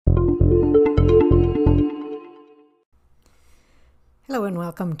Hello and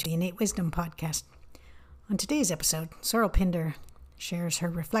welcome to the Innate Wisdom Podcast. On today's episode, Sorrel Pinder shares her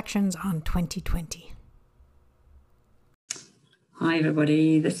reflections on 2020. Hi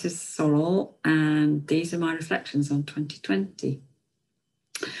everybody, this is Sorrel and these are my reflections on 2020.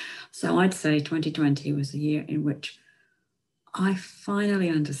 So I'd say 2020 was a year in which I finally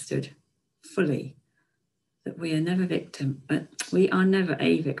understood fully that we are never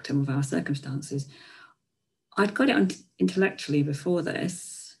a victim of our circumstances. I'd got it intellectually before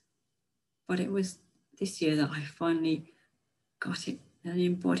this, but it was this year that I finally got it in an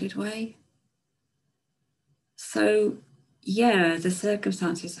embodied way. So yeah, the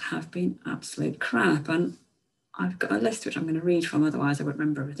circumstances have been absolute crap, and I've got a list which I'm going to read from, otherwise I won't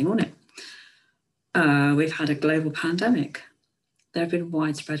remember everything on it. We've had a global pandemic. There have been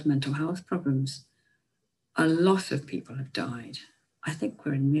widespread mental health problems. A lot of people have died. I think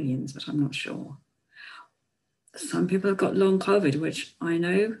we're in millions, but I'm not sure. Some people have got long COVID, which I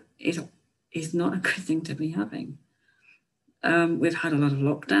know is not a good thing to be having. We've had a lot of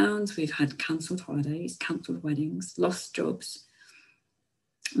lockdowns. We've had cancelled holidays, cancelled weddings, lost jobs,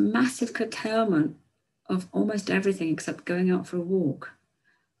 massive curtailment of almost everything except going out for a walk.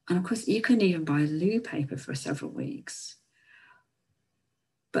 And of course, you couldn't even buy loo paper for several weeks.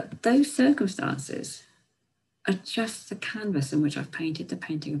 But those circumstances are just the canvas in which I've painted the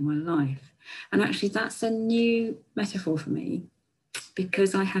painting of my life. And actually, that's a new metaphor for me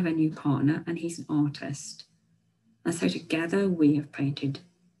because I have a new partner and he's an artist. And so together we have painted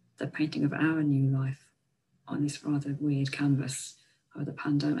the painting of our new life on this rather weird canvas of the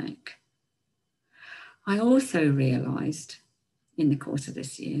pandemic. I also realised in the course of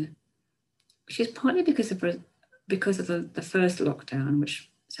this year, which is partly because of the first lockdown,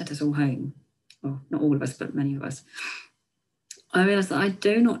 which sent us all home, well, not all of us, but many of us, I realised that I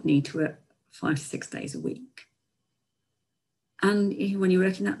do not need to work 5 to 6 days a week. And when you're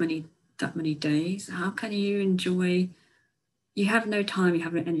working that many days, how can you enjoy? You have no time, you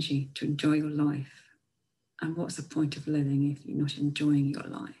have no energy to enjoy your life. And what's the point of living if you're not enjoying your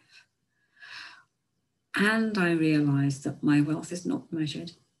life? And I realised that my wealth is not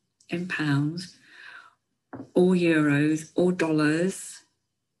measured in pounds or euros or dollars,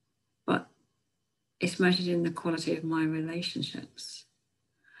 but it's measured in the quality of my relationships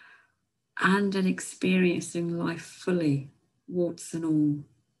and in experiencing life fully, warts and all,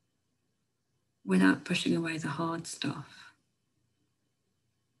 without pushing away the hard stuff.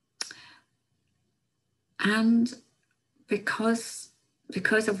 And because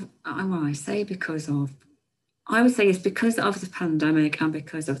of, well, I say because of, I would say it's because of the pandemic and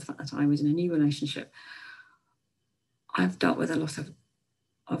because of the fact that I was in a new relationship, I've dealt with a lot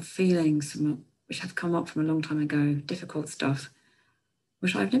of feelings which have come up from a long time ago, difficult stuff,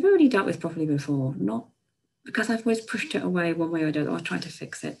 which I've never really dealt with properly before, not because I've always pushed it away one way or the other, or tried to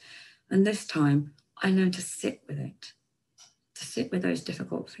fix it. And this time I learned to sit with it, to sit with those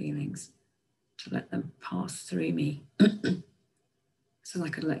difficult feelings, to let them pass through me so I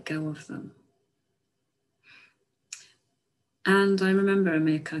could let go of them. And I remember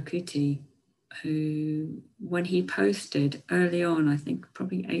Amir Kakuti, who, when he posted early on, I think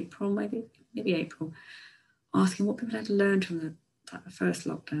probably April, maybe April, asking what people had learned from the first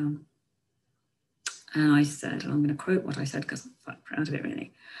lockdown. And I said, and I'm going to quote what I said because I'm quite proud of it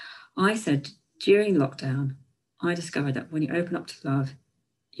really. I said, during lockdown, I discovered that when you open up to love,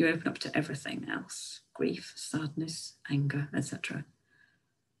 you open up to everything else, grief, sadness, anger, etc.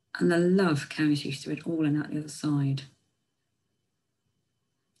 And the love carries you through it all and out the other side.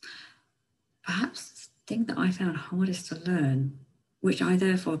 Perhaps the thing that I found hardest to learn, which I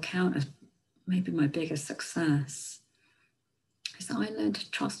therefore count as maybe my biggest success, is that I learned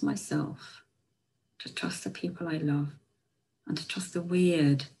to trust myself, to trust the people I love, and to trust the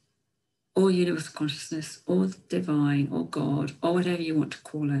weird, or universal consciousness, or the divine, or God, or whatever you want to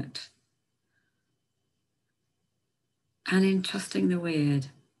call it. And in trusting the weird,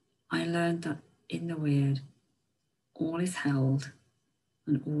 I learned that in the weird, all is held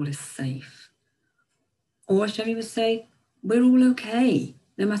and all is safe. Or shall we say, we're all okay,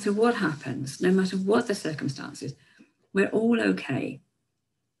 no matter what happens, no matter what the circumstances, we're all okay.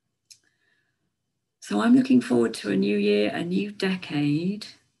 So I'm looking forward to a new year, a new decade,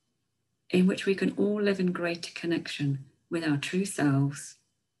 in which we can all live in greater connection with our true selves,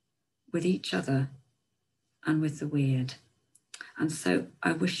 with each other, and with the weird. And so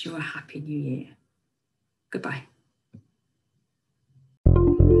I wish you a happy new year. Goodbye.